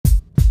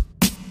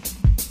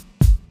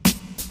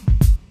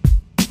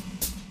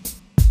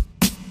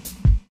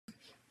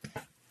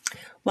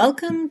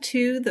Welcome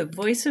to the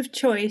Voice of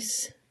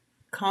Choice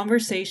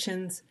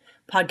Conversations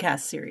podcast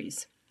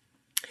series.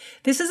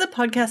 This is a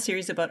podcast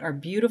series about our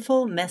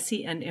beautiful,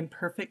 messy, and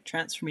imperfect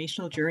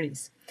transformational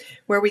journeys,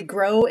 where we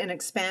grow and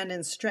expand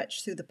and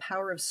stretch through the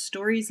power of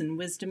stories and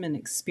wisdom and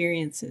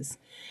experiences.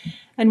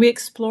 And we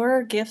explore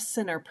our gifts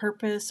and our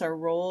purpose, our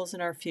roles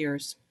and our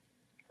fears.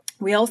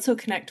 We also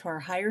connect to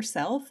our higher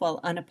self while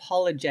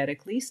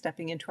unapologetically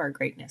stepping into our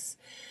greatness.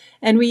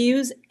 And we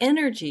use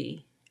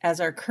energy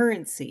as our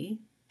currency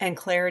and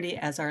clarity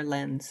as our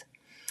lens.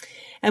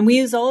 And we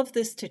use all of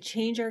this to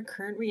change our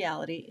current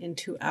reality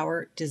into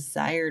our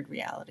desired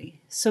reality.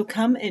 So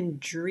come and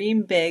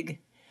dream big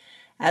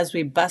as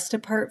we bust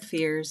apart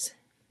fears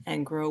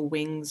and grow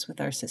wings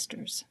with our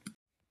sisters.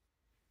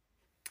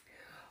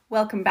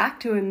 Welcome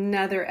back to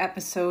another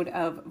episode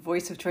of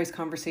Voice of Choice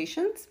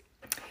Conversations.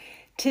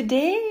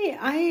 Today,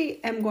 I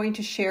am going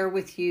to share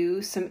with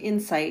you some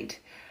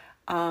insight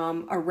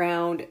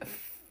around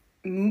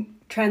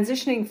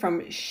transitioning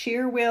from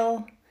sheer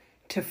will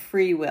to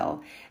free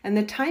will. And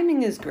the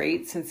timing is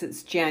great since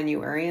it's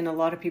January and a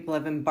lot of people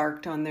have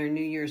embarked on their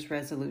New Year's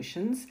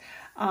resolutions.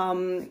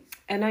 And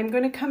I'm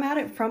going to come at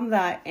it from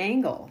that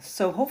angle.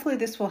 So hopefully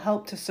this will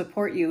help to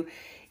support you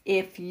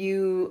if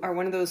you are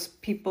one of those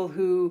people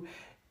who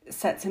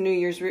sets a New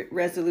Year's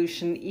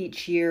resolution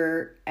each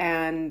year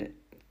and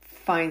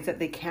finds that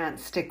they can't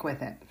stick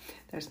with it.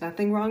 There's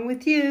nothing wrong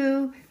with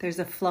you. There's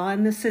a flaw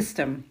in the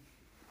system.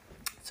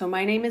 So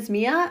my name is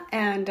Mia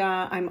and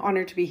I'm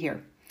honored to be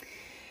here.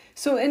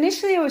 So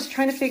initially I was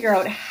trying to figure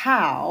out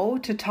how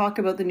to talk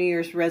about the New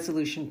Year's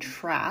resolution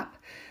trap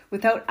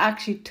without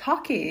actually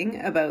talking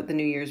about the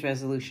New Year's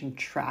resolution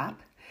trap.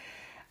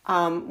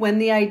 When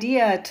the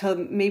idea to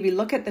maybe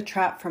look at the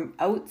trap from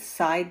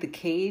outside the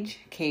cage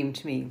came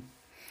to me.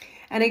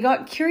 And I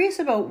got curious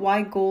about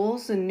why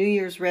goals and New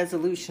Year's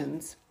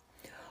resolutions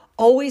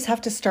always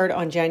have to start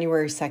on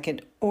January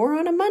 2nd or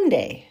on a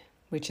Monday,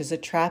 which is a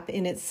trap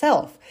in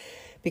itself,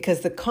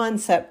 because the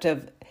concept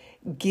of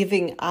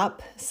giving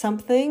up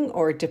something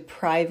or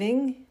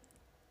depriving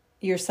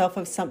yourself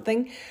of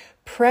something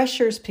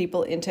pressures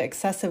people into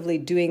excessively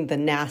doing the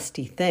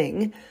nasty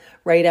thing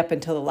right up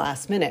until the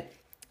last minute,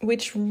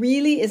 which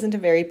really isn't a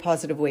very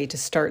positive way to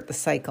start the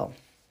cycle.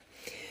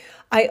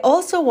 I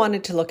also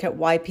wanted to look at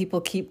why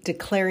people keep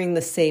declaring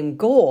the same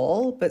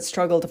goal but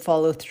struggle to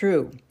follow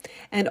through,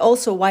 and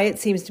also why it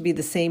seems to be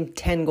the same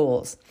 10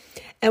 goals.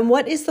 And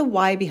what is the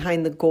why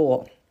behind the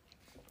goal?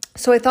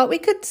 So I thought we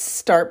could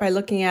start by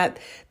looking at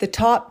the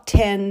top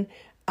 10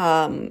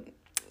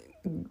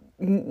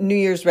 New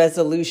Year's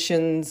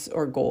resolutions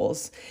or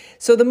goals.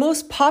 So the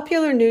most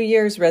popular New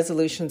Year's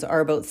resolutions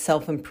are about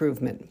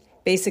self-improvement.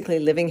 Basically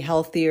living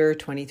healthier,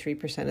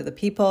 23% of the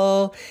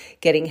people,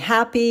 getting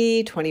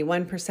happy,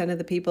 21% of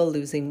the people,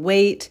 losing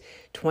weight,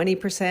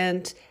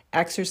 20%,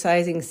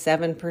 exercising,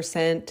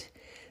 7%,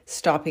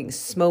 stopping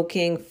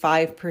smoking,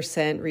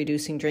 5%,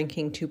 reducing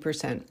drinking,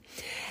 2%.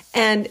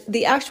 And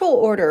the actual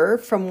order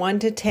from 1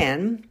 to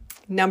 10,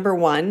 number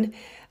 1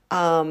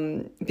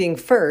 being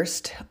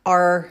first,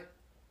 are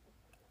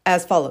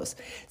as follows.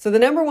 So the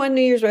number 1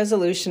 New Year's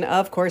resolution,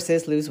 of course,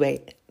 is lose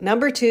weight.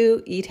 Number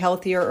 2, eat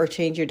healthier or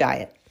change your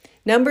diet.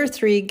 Number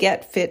 3,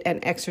 get fit and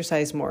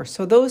exercise more.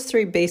 So those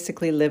 3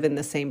 basically live in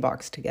the same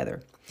box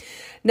together.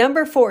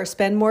 Number 4,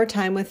 spend more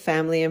time with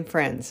family and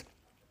friends.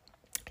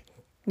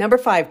 Number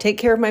 5, take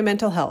care of my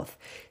mental health.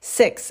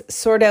 6,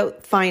 sort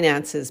out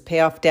finances,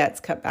 pay off debts,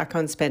 cut back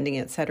on spending,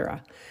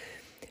 etc.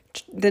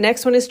 The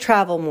next one is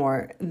travel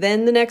more.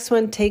 Then the next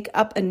one, take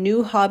up a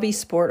new hobby,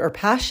 sport, or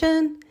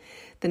passion.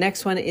 The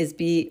next one is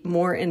be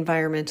more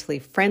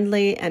environmentally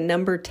friendly. And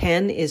number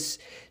 10 is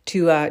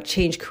to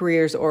change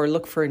careers or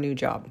look for a new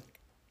job.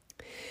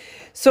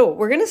 So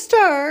we're going to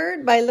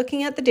start by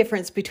looking at the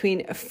difference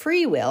between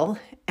free will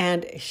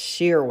and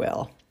sheer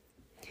will.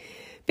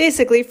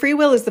 Basically, free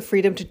will is the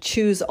freedom to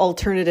choose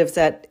alternatives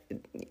at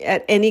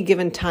any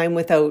given time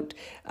without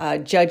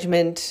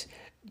judgment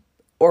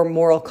or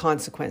moral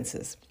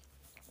consequences.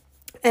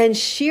 And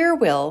sheer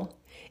will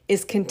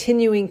is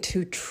continuing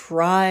to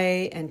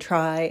try and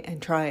try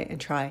and try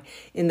and try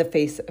in the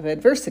face of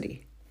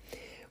adversity,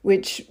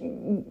 which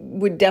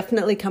would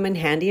definitely come in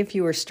handy if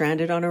you were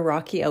stranded on a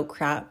rocky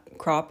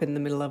outcrop in the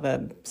middle of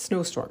a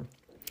snowstorm.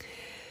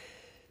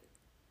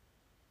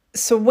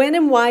 So when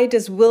and why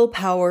does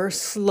willpower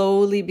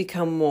slowly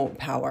become won't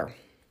power?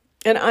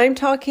 And I'm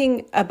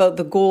talking about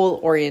the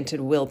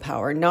goal-oriented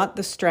willpower, not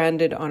the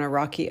stranded on a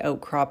rocky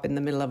outcrop in the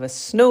middle of a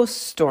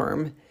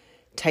snowstorm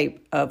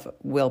type of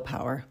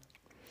willpower.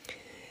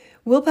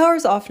 Willpower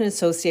is often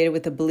associated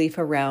with the belief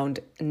around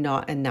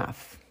not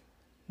enough,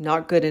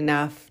 not good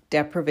enough,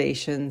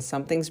 deprivation,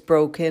 something's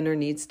broken or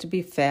needs to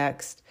be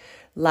fixed,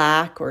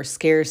 lack or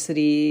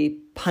scarcity,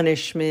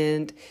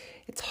 punishment,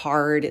 it's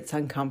hard, it's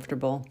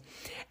uncomfortable.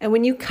 And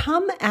when you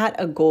come at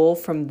a goal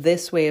from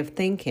this way of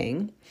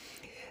thinking,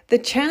 the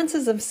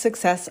chances of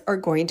success are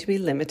going to be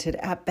limited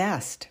at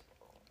best.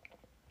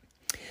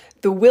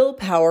 The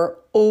willpower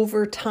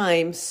over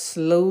time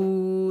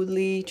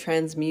slowly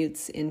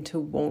transmutes into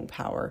won't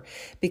power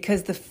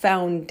because the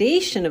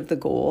foundation of the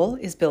goal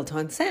is built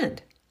on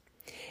sand.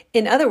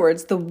 In other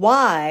words, the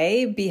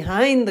why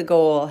behind the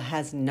goal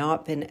has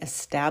not been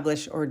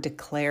established or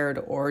declared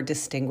or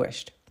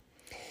distinguished.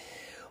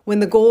 When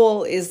the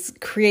goal is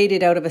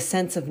created out of a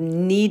sense of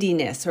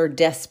neediness or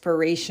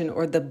desperation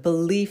or the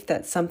belief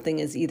that something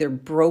is either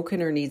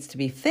broken or needs to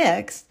be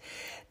fixed,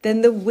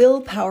 then the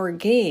willpower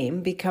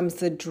game becomes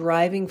the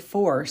driving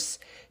force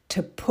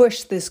to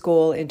push this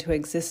goal into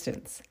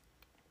existence.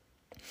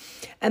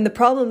 And the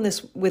problem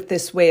with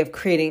this way of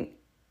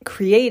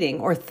creating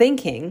or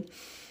thinking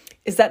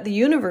is that the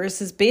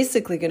universe is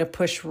basically going to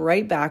push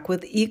right back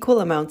with equal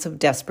amounts of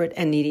desperate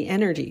and needy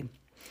energy.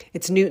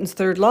 It's Newton's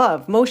third law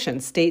of motion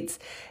states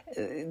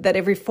that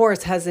every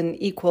force has an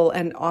equal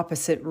and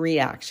opposite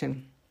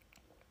reaction.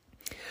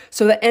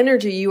 So the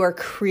energy you are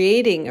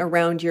creating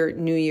around your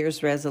New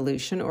Year's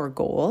resolution or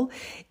goal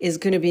is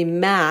going to be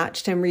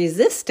matched and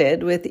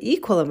resisted with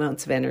equal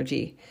amounts of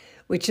energy,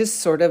 which is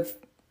sort of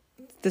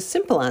the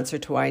simple answer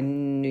to why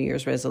New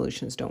Year's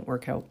resolutions don't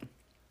work out.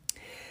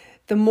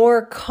 The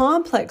more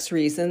complex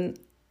reason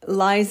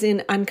lies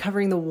in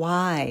uncovering the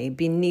why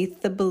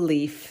beneath the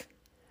belief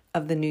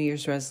of the New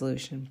Year's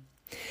resolution.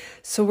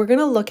 So we're going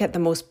to look at the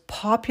most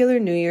popular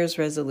New Year's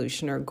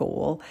resolution or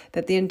goal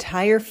that the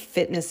entire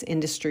fitness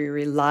industry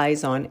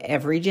relies on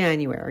every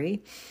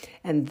January.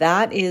 And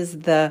that is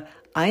I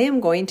am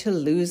going to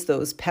lose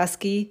those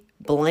pesky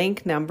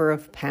blank number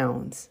of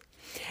pounds.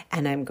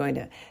 And I'm going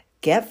to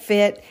get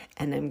fit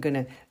and I'm going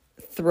to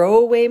throw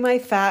away my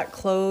fat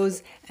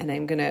clothes and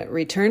I'm going to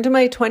return to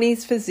my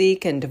 20s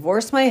physique and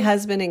divorce my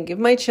husband and give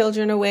my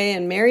children away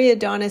and marry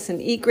Adonis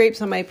and eat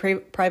grapes on my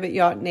private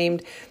yacht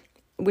named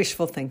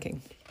wishful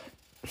thinking.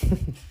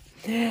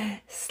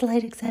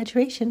 Slight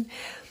exaggeration.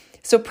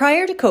 So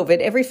prior to COVID,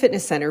 every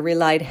fitness center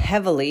relied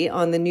heavily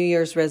on the New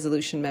Year's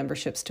resolution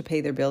memberships to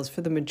pay their bills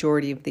for the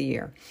majority of the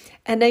year.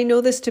 And I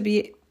know this to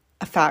be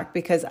a fact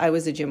because I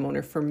was a gym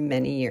owner for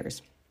many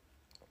years.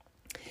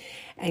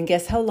 And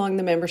guess how long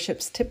the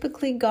memberships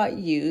typically got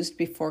used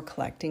before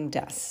collecting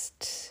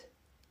dust?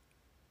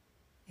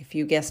 If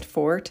you guessed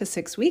 4 to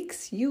 6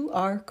 weeks, you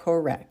are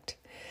correct.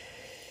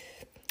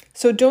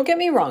 So don't get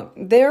me wrong.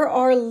 There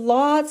are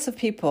lots of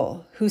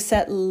people who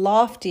set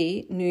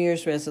lofty New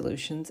Year's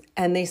resolutions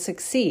and they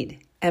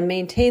succeed and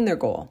maintain their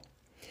goal,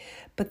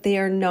 but they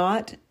are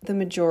not the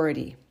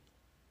majority.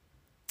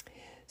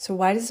 So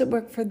why does it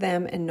work for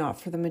them and not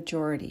for the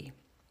majority?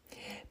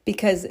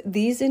 Because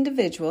these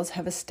individuals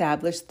have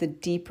established the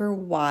deeper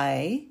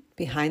why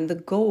behind the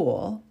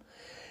goal,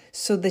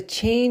 so the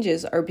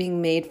changes are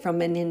being made from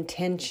an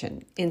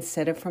intention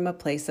instead of from a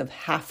place of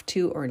have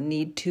to or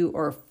need to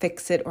or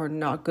fix it or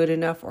not good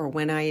enough or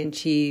when I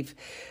achieve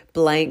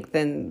blank,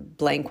 then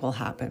blank will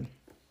happen.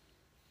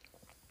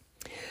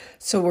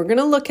 So we're going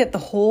to look at the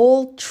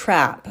whole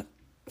trap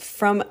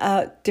from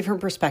a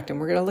different perspective.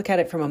 We're going to look at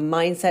it from a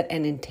mindset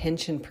and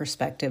intention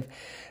perspective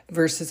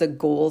versus a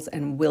goals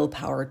and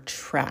willpower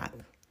trap.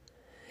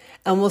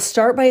 And we'll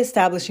start by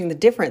establishing the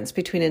difference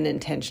between an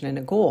intention and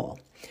a goal.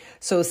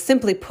 So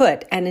simply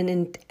put, an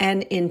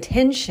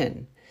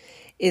intention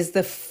is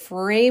the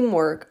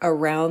framework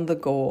around the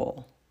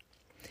goal.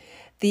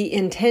 The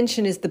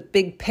intention is the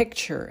big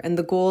picture, and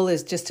the goal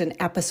is just an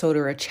episode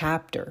or a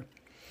chapter.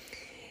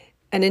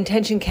 An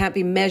intention can't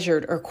be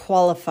measured or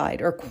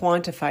qualified or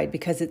quantified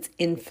because it's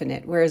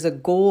infinite, whereas a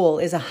goal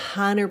is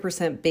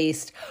 100%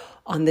 based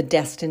on the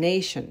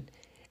destination,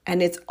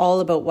 and it's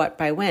all about what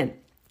by when.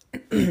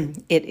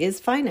 It is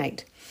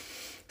finite.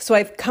 So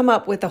I've come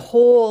up with a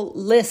whole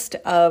list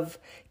of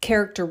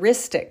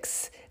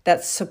characteristics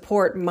that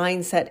support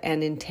mindset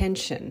and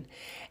intention,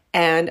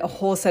 and a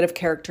whole set of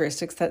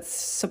characteristics that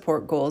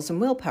support goals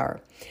and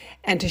willpower.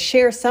 And to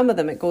share some of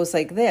them, it goes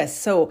like this.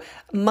 So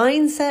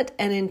mindset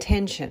and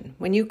intention.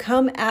 When you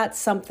come at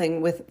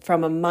something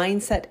from a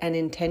mindset and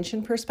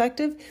intention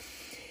perspective,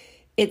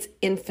 it's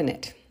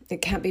infinite.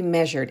 It can't be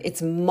measured.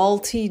 It's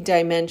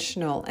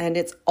multi-dimensional and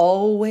it's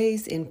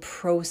always in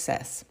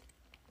process.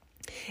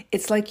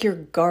 It's like your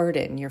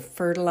garden. You're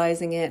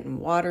fertilizing it and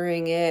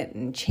watering it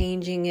and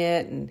changing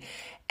it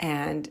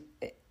and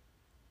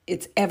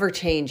it's ever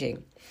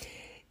changing.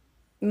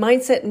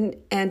 Mindset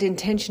and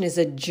intention is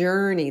a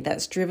journey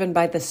that's driven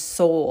by the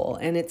soul,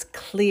 and it's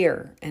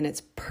clear and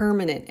it's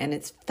permanent and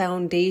it's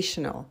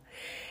foundational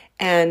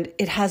and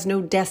it has no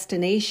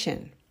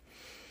destination.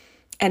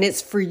 And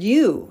it's for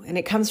you, and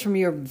it comes from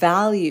your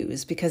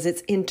values because it's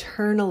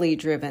internally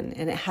driven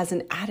and it has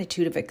an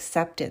attitude of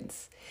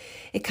acceptance.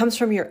 It comes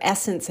from your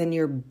essence and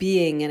your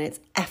being, and it's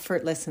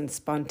effortless and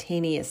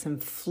spontaneous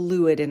and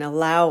fluid and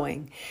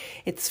allowing.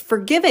 It's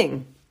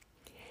forgiving,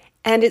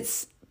 and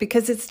it's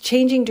because it's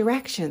changing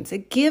directions.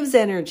 It gives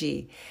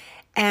energy,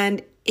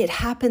 and it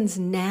happens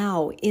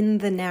now, in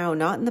the now,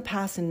 not in the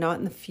past and not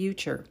in the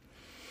future.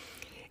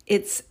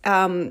 It's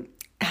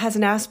has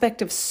an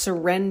aspect of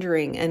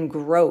surrendering and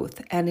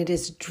growth, and it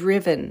is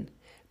driven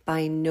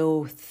by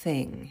no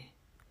thing.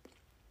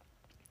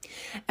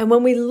 And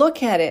when we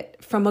look at it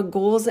from a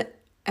goals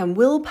and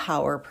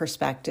willpower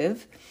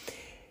perspective,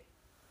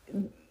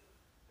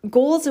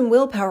 goals and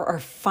willpower are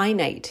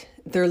finite,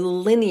 they're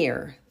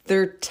linear,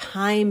 they're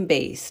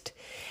time-based.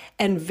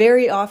 And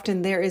very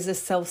often there is a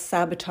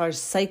self-sabotage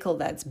cycle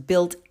that's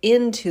built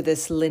into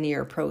this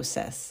linear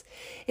process.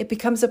 It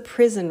becomes a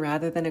prison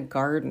rather than a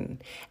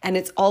garden. And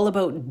it's all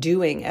about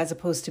doing as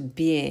opposed to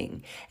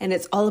being. And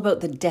it's all about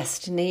the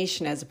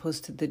destination as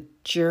opposed to the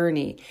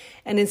journey.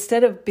 And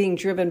instead of being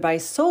driven by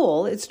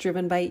soul, it's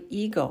driven by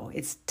ego.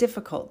 It's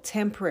difficult,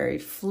 temporary,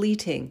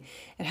 fleeting.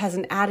 It has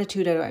an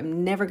attitude of,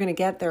 I'm never going to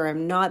get there,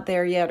 I'm not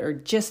there yet, or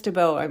just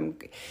about.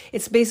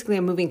 It's basically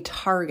a moving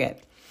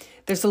target.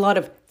 There's a lot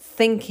of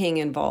thinking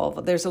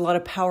involved. There's a lot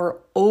of power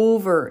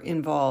over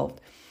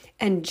involved.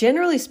 And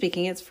generally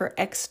speaking, it's for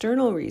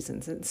external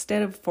reasons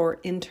instead of for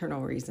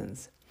internal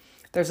reasons.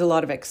 There's a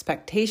lot of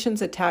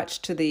expectations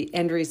attached to the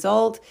end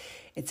result.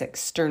 It's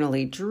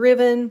externally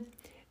driven.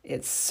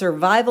 It's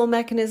survival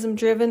mechanism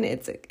driven.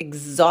 It's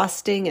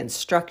exhausting and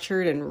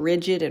structured and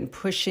rigid and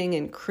pushing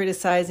and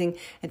criticizing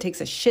and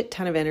takes a shit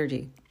ton of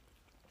energy.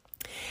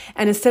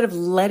 And instead of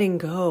letting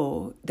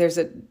go, there's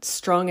a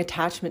strong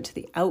attachment to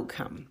the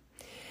outcome.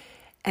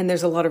 And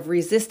there's a lot of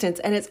resistance,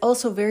 and it's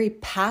also very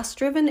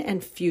past-driven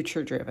and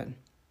future-driven.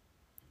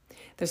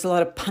 There's a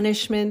lot of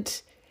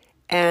punishment,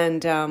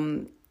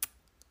 and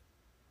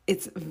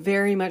it's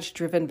very much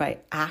driven by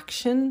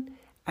action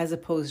as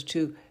opposed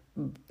to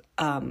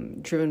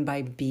driven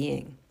by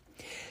being.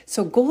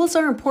 So goals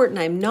are important.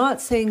 I'm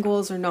not saying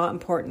goals are not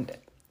important.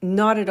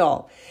 Not at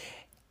all.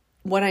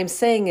 What I'm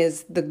saying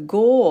is the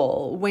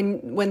goal,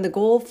 when the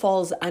goal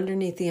falls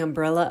underneath the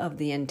umbrella of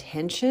the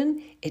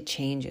intention, it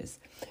changes.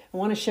 I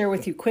want to share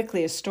with you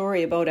quickly a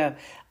story about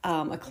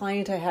a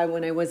client I had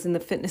when I was in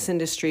the fitness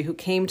industry who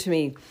came to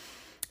me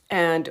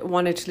and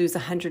wanted to lose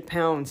 100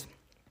 pounds.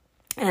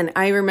 And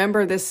I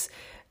remember this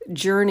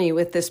journey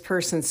with this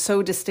person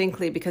so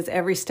distinctly because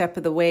every step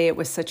of the way, it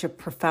was such a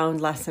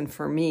profound lesson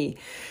for me.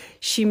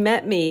 She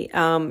met me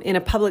in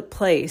a public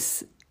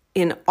place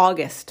in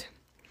August.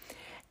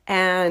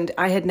 And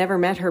I had never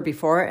met her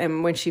before.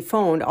 And when she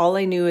phoned, all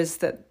I knew is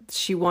that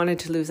she wanted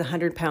to lose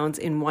 100 pounds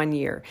in 1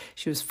 year.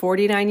 She was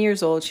 49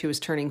 years old. She was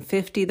turning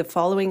 50 the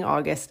following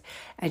August,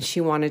 and she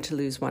wanted to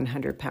lose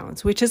 100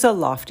 pounds, which is a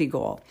lofty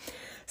goal.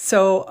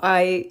 So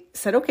I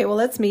said, okay, well,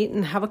 let's meet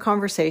and have a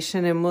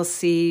conversation and we'll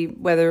see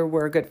whether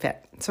we're a good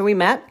fit. So we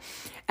met,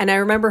 and I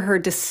remember her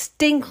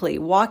distinctly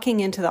walking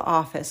into the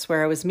office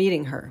where I was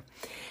meeting her.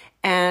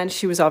 And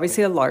she was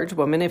obviously a large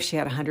woman if she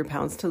had 100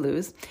 pounds to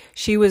lose.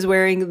 She was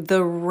wearing the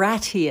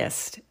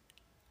rattiest,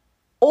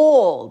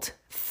 old,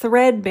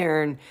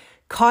 threadbare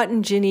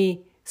cotton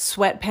ginny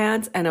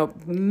sweatpants and a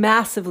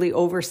massively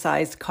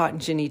oversized cotton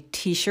ginny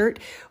t-shirt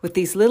with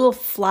these little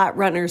flat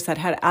runners that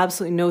had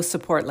absolutely no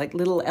support, like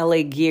little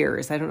LA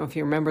Gears. I don't know if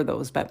you remember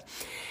those, but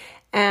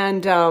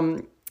and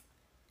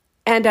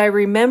I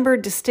remember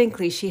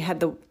distinctly she had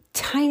the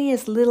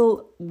tiniest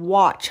little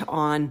watch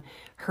on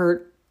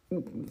her,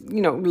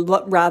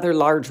 rather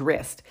large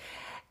wrist.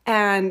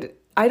 And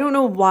I don't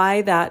know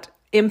why that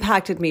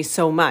impacted me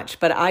so much,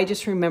 but I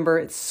just remember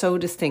it so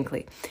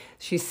distinctly.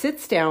 She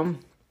sits down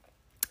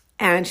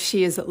and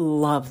she is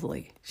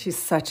lovely. She's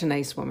such a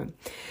nice woman.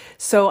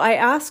 So I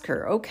ask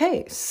her,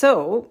 okay,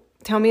 so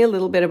tell me a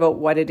little bit about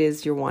what it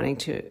is you're wanting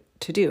to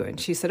do. And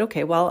she said,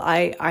 okay, well,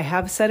 I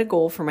have set a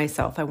goal for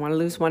myself. I want to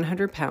lose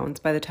 100 pounds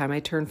by the time I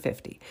turn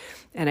 50.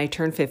 And I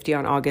turned 50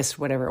 on August,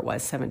 whatever it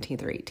was,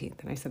 17th or 18th.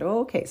 And I said, oh,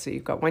 okay, so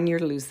you've got 1 year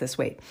to lose this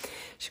weight.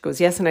 She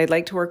goes, yes, and I'd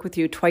like to work with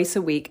you twice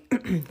a week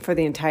for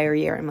the entire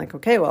year. I'm like,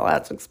 okay, well,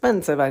 that's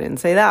expensive. I didn't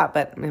say that.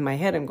 But in my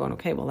head, I'm going,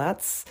 okay, well,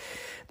 that's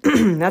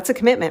that's a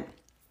commitment.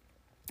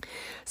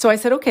 So I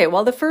said, okay,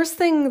 well, the first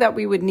thing that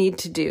we would need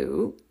to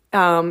do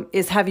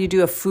is have you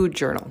do a food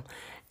journal.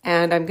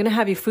 And I'm going to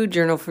have you food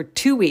journal for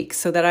 2 weeks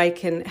so that I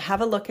can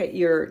have a look at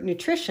your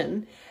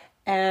nutrition.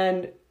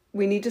 And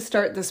we need to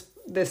start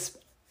this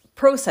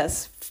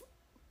process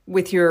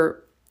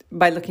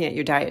by looking at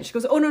your diet. She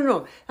goes, oh,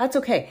 no, that's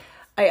okay.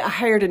 I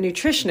hired a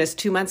nutritionist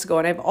 2 months ago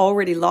and I've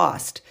already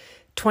lost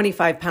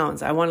 25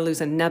 pounds. I want to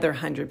lose another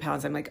 100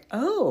 pounds. I'm like,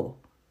 oh,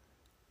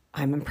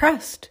 I'm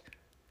impressed.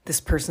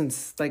 This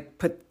person's like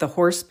put the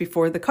horse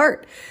before the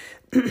cart.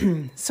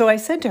 So I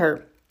said to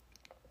her,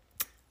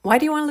 why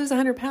do you want to lose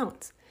 100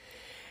 pounds?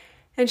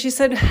 And she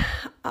said,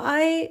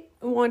 I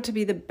want to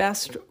be the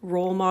best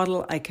role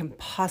model I can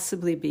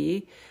possibly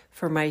be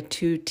for my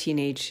 2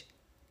 teenage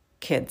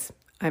kids.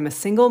 I'm a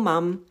single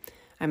mom.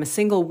 I'm a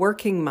single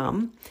working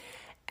mom.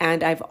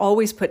 And I've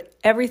always put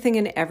everything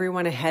and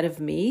everyone ahead of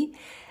me.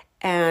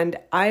 And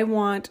I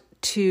want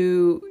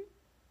to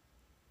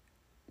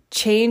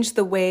change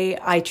the way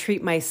I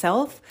treat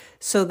myself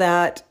so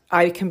that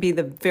I can be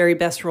the very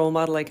best role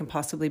model I can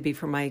possibly be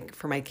for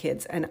my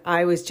kids. And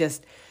I was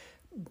just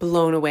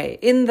blown away.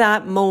 In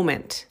that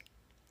moment,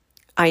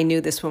 I knew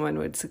this woman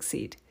would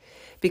succeed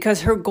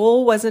because her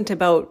goal wasn't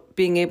about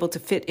being able to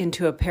fit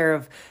into a pair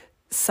of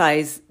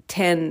size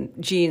 10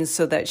 jeans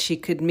so that she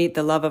could meet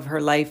the love of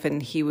her life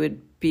and he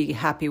would be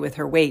happy with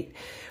her weight,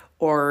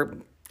 or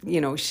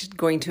she's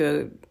going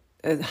to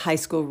a high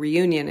school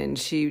reunion and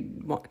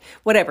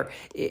whatever.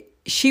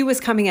 She was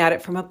coming at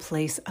it from a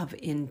place of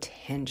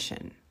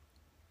intention.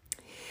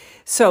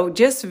 So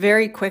just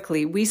very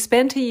quickly, we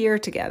spent a year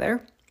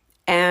together,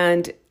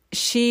 and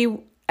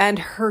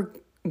her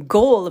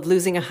goal of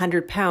losing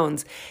 100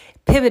 pounds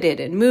pivoted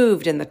and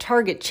moved, and the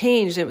target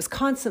changed. And it was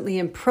constantly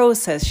in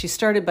process. She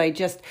started by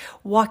just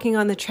walking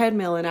on the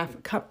treadmill, and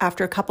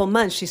after a couple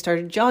months, she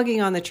started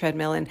jogging on the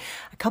treadmill. And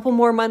a couple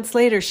more months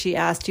later, she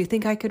asked, "Do you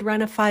think I could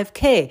run a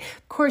 5K?"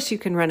 Of course you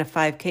can run a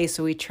 5K.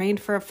 So we trained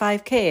for a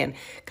 5K. And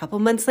a couple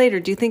months later,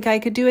 "Do you think I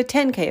could do a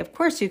 10K?" Of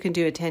course you can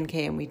do a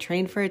 10K. And we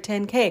trained for a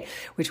 10K,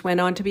 which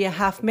went on to be a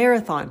half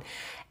marathon.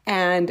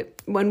 And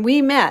when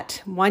we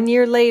met 1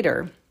 year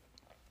later,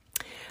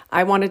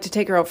 I wanted to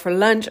take her out for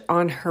lunch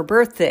on her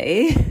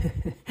birthday.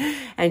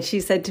 And she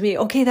said to me,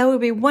 "Okay, that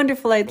would be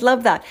wonderful. I'd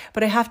love that.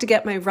 But I have to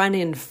get my run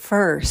in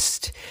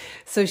first."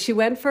 So she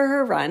went for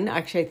her run.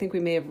 Actually, I think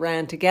we may have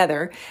ran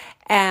together.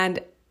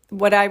 And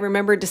what I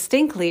remember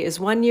distinctly is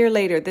 1 year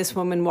later, this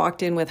woman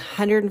walked in with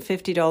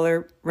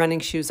 $150 running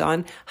shoes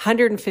on,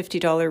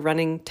 $150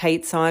 running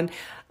tights on,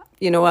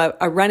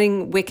 a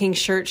running wicking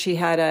shirt. She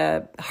had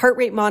a heart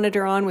rate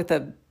monitor on with a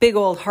big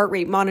old heart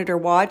rate monitor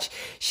watch.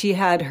 She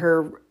had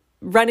her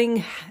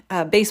running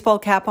baseball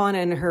cap on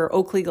and her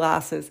Oakley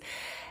glasses.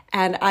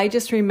 And I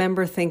just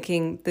remember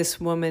thinking, this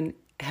woman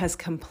has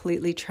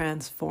completely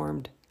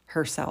transformed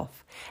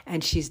herself,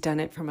 and she's done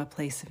it from a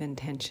place of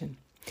intention.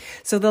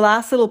 So the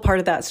last little part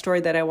of that story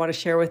that I want to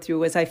share with you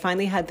was I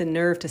finally had the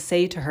nerve to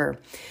say to her,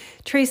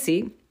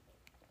 "Tracy,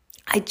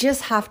 I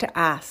just have to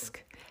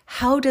ask,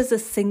 how does a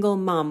single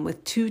mom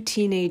with 2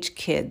 teenage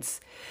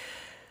kids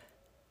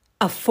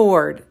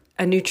afford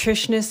a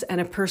nutritionist and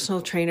a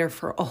personal trainer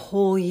for a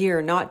whole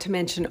year, not to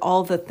mention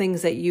all the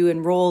things that you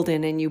enrolled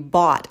in and you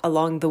bought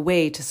along the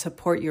way to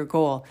support your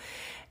goal?"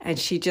 And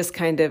she just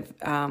kind of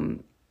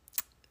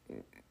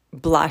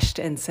blushed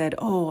and said,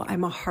 "Oh,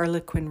 I'm a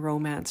Harlequin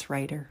romance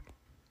writer."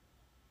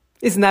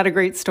 Isn't that a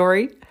great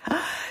story?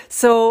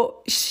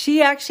 So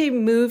she actually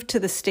moved to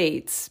the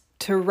States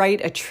to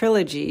write a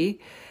trilogy,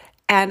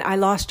 and I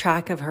lost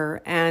track of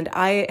her. And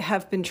I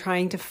have been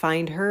trying to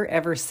find her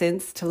ever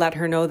since to let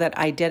her know that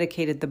I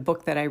dedicated the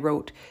book that I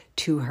wrote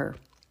to her.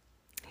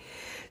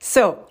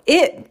 So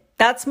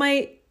that's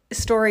my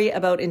story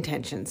about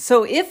intention.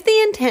 So if the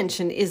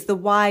intention is the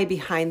why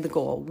behind the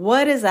goal,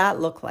 what does that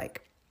look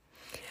like?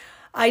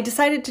 I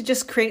decided to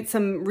just create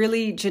some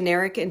really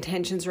generic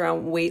intentions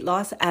around weight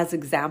loss as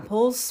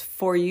examples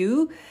for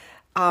you,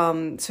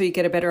 so you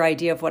get a better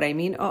idea of what I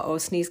mean.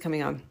 Sneeze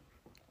coming on.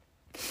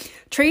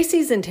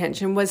 Tracy's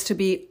intention was to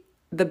be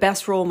the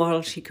best role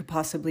model she could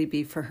possibly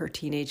be for her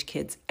teenage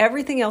kids.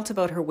 Everything else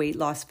about her weight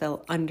loss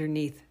fell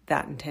underneath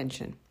that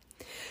intention.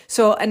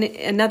 So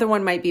another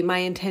one might be, my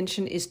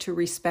intention is to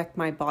respect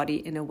my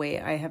body in a way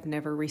I have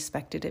never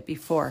respected it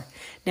before.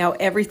 Now,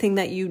 everything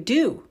that you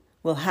do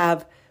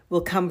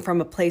will come from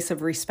a place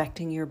of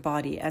respecting your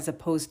body as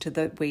opposed to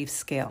the wave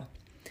scale.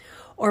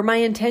 Or my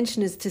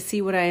intention is to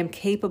see what I am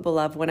capable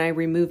of when I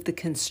remove the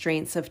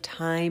constraints of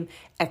time,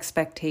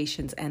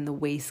 expectations, and the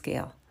weigh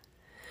scale.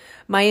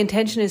 My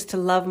intention is to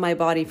love my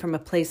body from a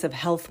place of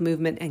health,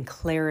 movement, and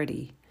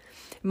clarity.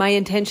 My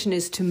intention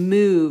is to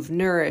move,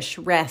 nourish,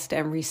 rest,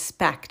 and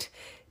respect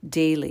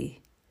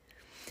daily.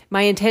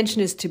 My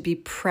intention is to be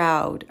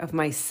proud of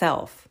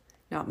myself,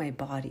 not my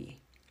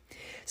body.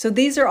 So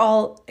these are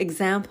all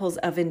examples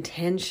of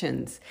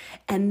intentions.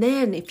 And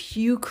then if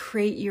you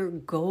create your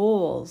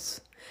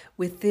goals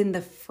within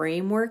the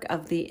framework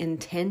of the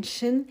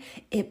intention,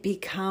 it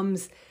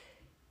becomes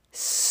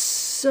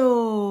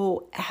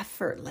so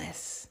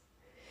effortless.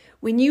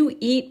 When you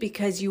eat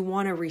because you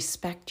want to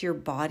respect your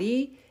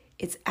body,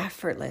 it's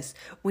effortless.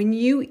 When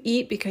you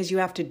eat because you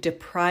have to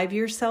deprive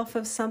yourself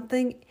of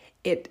something,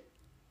 it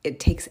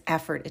takes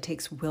effort, it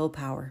takes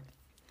willpower.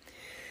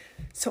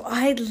 So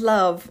I'd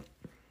love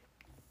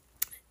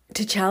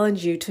to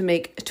challenge you to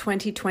make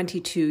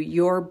 2022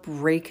 your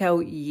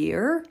breakout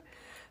year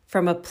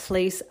from a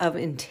place of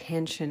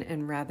intention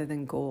and rather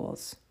than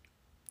goals.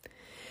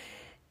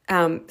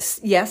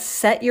 Yes,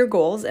 set your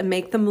goals and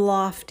make them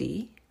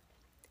lofty,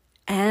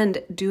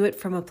 and do it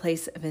from a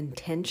place of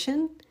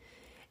intention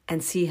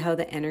and see how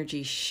the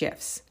energy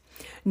shifts.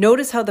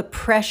 Notice how the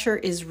pressure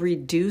is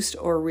reduced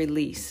or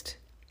released.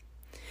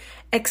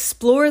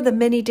 Explore the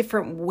many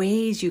different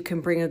ways you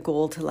can bring a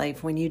goal to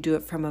life when you do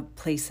it from a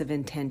place of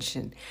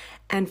intention.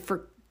 And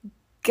for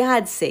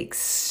God's sake,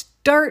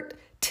 start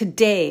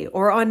today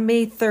or on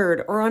May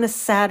 3rd or on a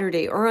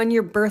Saturday or on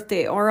your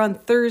birthday or on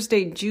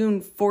Thursday,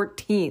 June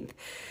 14th.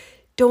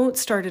 Don't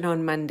start it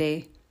on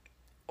Monday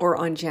or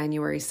on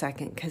January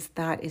 2nd, because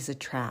that is a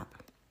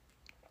trap.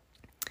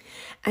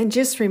 And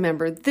just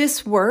remember,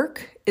 this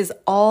work is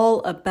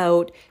all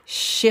about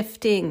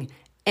shifting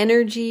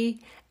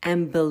energy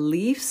and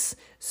beliefs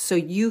so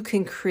you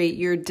can create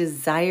your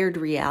desired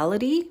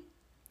reality.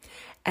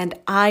 And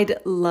I'd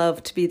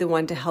love to be the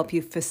one to help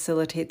you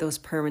facilitate those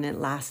permanent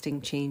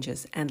lasting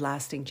changes.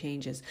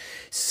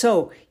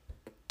 So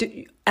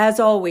As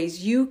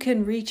always, you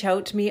can reach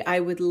out to me. I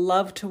would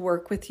love to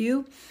work with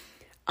you.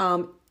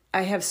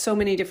 I have so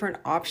many different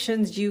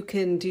options. You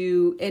can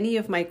do any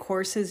of my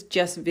courses,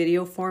 just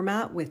video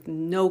format with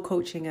no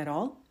coaching at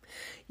all.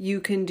 You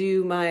can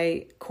do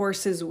my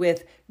courses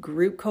with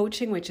group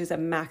coaching, which is a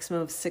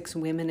maximum of 6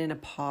 women in a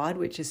pod,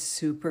 which is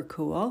super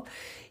cool.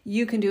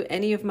 You can do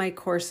any of my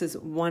courses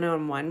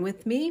one-on-one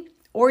with me,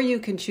 or you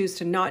can choose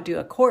to not do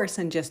a course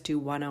and just do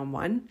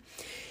one-on-one.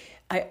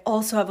 I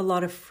also have a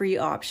lot of free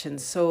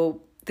options.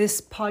 So this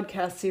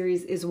podcast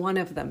series is one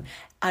of them.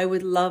 I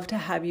would love to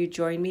have you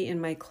join me in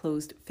my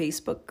closed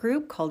Facebook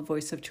group called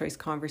Voice of Choice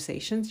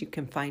Conversations. You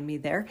can find me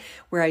there,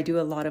 where I do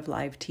a lot of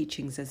live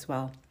teachings as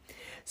well.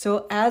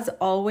 So as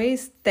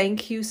always,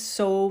 thank you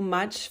so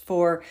much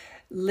for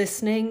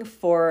listening,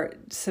 for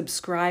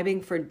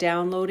subscribing, for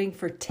downloading,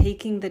 for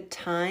taking the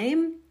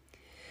time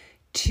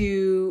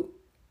to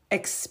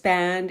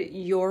expand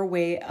your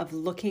way of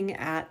looking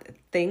at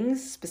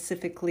things,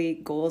 specifically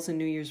goals and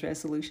New Year's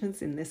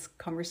resolutions in this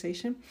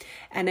conversation.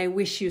 And I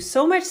wish you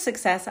so much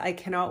success. I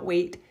cannot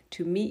wait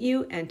to meet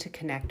you and to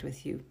connect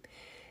with you.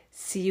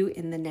 See you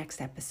in the next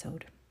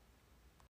episode.